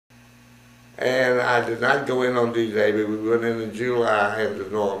And I did not go in on D-Day, but we went in July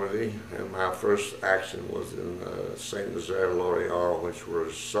into Normandy, and my first action was in St. Nazaire-Lorient, which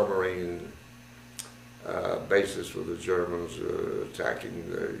were submarine bases for the Germans attacking.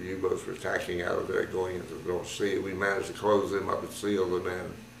 The U-boats were attacking out of there, going into the North Sea. We managed to close them up and seal them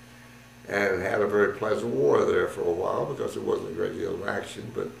in, and had a very pleasant war there for a while because there wasn't a great deal of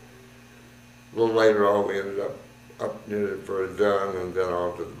action. But a little later on, we ended up near Verdun, and then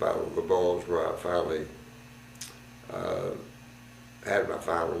on to the Battle of the Bulge, where I finally had my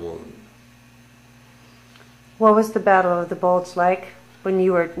final wound. What was the Battle of the Bulge like when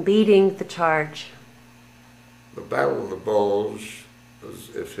you were leading the charge? The Battle of the Bulge,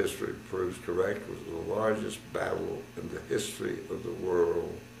 if history proves correct, was the largest battle in the history of the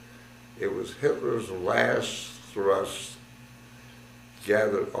world. It was Hitler's last thrust,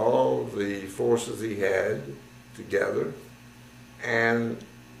 gathered all the forces he had together, and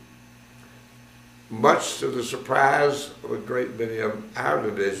much to the surprise of a great many of our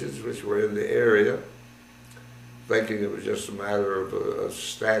divisions, which were in the area, thinking it was just a matter of a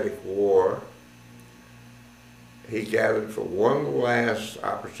static war, he gathered for one last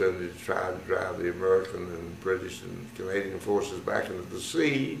opportunity to try to drive the American and British and Canadian forces back into the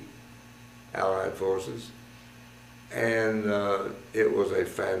sea, Allied forces. And it was a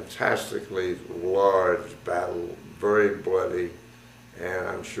fantastically large battle, very bloody, and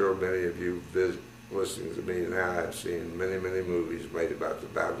I'm sure many of you listening to me now have seen many, many movies made about the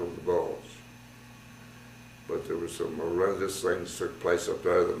Battle of the Bulge. But there were some horrendous things took place up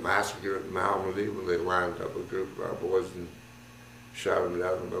there. The massacre at Malmedy, when they lined up a group of our boys and shot them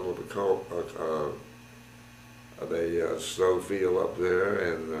down in the middle of a snow field up there,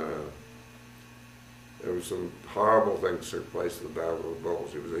 and there were some horrible things took place in the Battle of the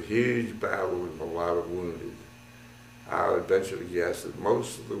Bulge. It was a huge battle with a lot of wounded. I would venture to guess that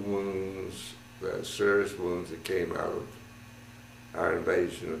most of the wounds, the serious wounds that came out of our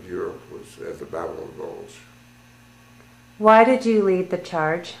invasion of Europe, was at the Battle of the Bulge. Why did you lead the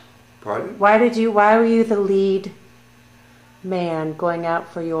charge? Pardon? Why were you the lead man going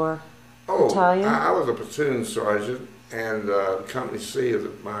out for your battalion? I was a platoon sergeant, and Company C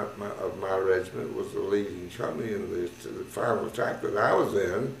of my regiment was the leading company in the final attack that I was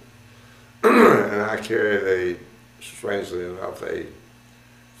in. And I carried strangely enough, a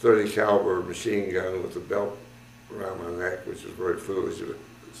 .30 caliber machine gun with a belt around my neck, which is very foolish.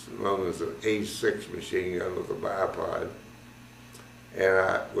 It's known as an A6 machine gun with a bipod. And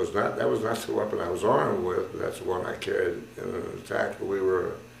that was not the weapon I was armed with, but that's the one I carried in an attack. We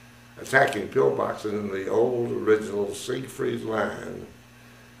were attacking pillboxes in the old original Siegfried line,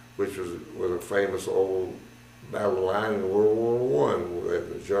 which was a famous old battle line in World War I, where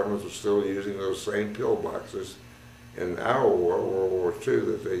the Germans were still using those same pillboxes in our war, World War II,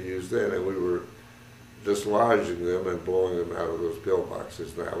 that they used then, and we were dislodging them and blowing them out of those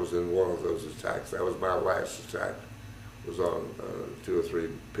pillboxes. And I was in one of those attacks. That was my last attack. It was on 2 or 3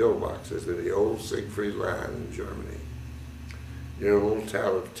 pillboxes in the old Siegfried line in Germany, near a little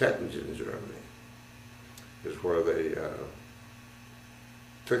town of Tettingen, Germany, is where they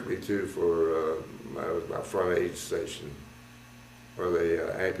took me to for my front aid station, where they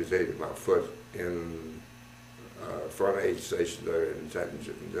amputated my foot in front aid station there in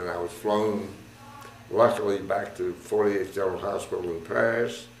Tettingen. And then I was flown, luckily, back to 48th General Hospital in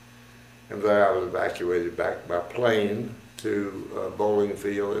Paris, and there I was evacuated back by plane to Bowling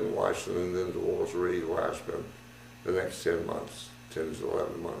Field in Washington, and then to Walter Reed, where I spent the next 10 months, 10 to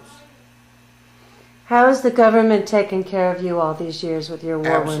 11 months. How has the government taken care of you all these years with your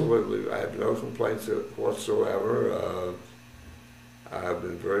war wound? Absolutely. I have no complaints whatsoever. I've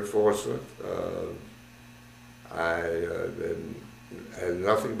been very fortunate. I had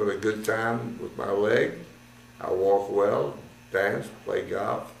nothing but a good time with my leg. I walk well, dance, play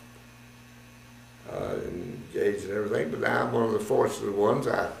golf, engage in everything. But now I'm one of the fortunate ones.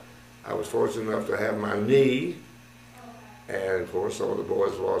 I was fortunate enough to have my knee, and of course some of the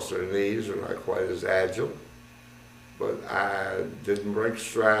boys lost their knees, are not quite as agile. But I didn't break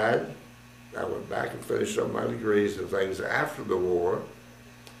stride. I went back and finished up my degrees and things after the war,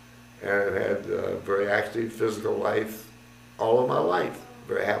 and had a very active physical life all of my life.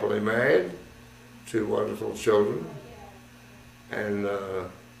 Very happily married, 2 wonderful children, and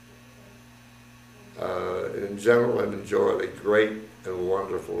in general I've enjoyed a great and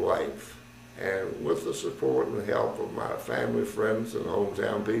wonderful life. And with the support and help of my family, friends, and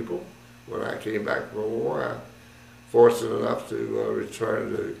hometown people, when I came back from the war, I was fortunate enough to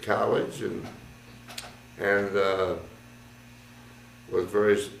return to college, and they were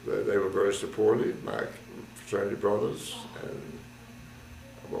very supportive, my fraternity brothers, and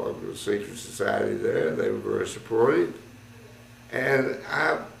well, to the secret society there. They were very supportive. And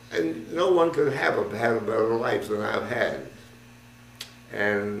no one could have had a better life than I've had.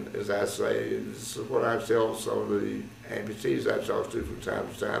 And as I say, this is what I tell some of the amputees I talk to from time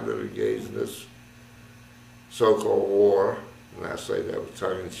to time that are engaged in this so-called war. And I say that with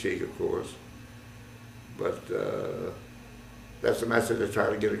tongue-in-cheek, of course. But that's the message I try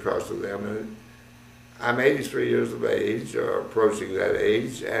to get across to them. And I'm 83 years of age, or approaching that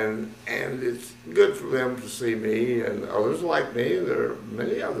age, and it's good for them to see me and others like me, and there are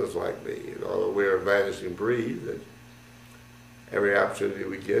many others like me, although we're a vanishing breed, that every opportunity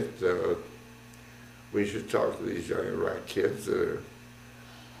we get, we should talk to these young Iraq kids that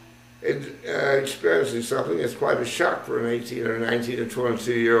are experiencing something that's quite a shock for an 18 or 19 or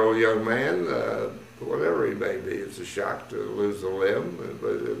 22-year-old young man, whatever he may be. It's a shock to lose a limb,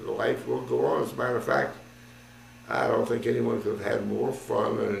 but life will go on. As a matter of fact, I don't think anyone could have had more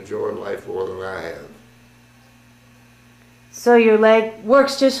fun and enjoyed life more than I have. So your leg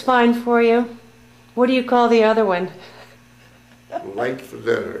works just fine for you? What do you call the other one? Late for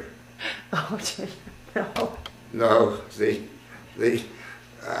dinner. Oh, no. No,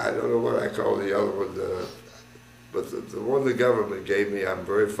 I don't know what I call the other one, but the one the government gave me I'm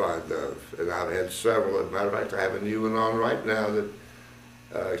very fond of, and I've had several. As a matter of fact, I have a new one on right now that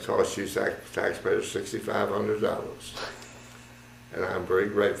costs you taxpayers $6,500. And I'm very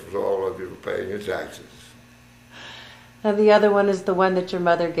grateful to all of you for paying your taxes. And the other one is the one that your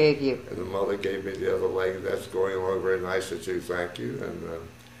mother gave you. And the mother gave me the other leg. That's going along very nicely too, thank you. And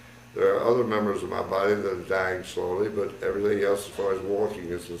there are other members of my body that are dying slowly, but everything else as far as walking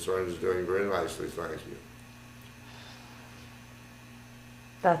is concerned is doing very nicely, thank you.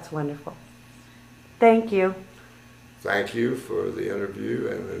 That's wonderful. Thank you. Thank you for the interview,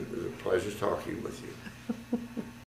 and it was a pleasure talking with you.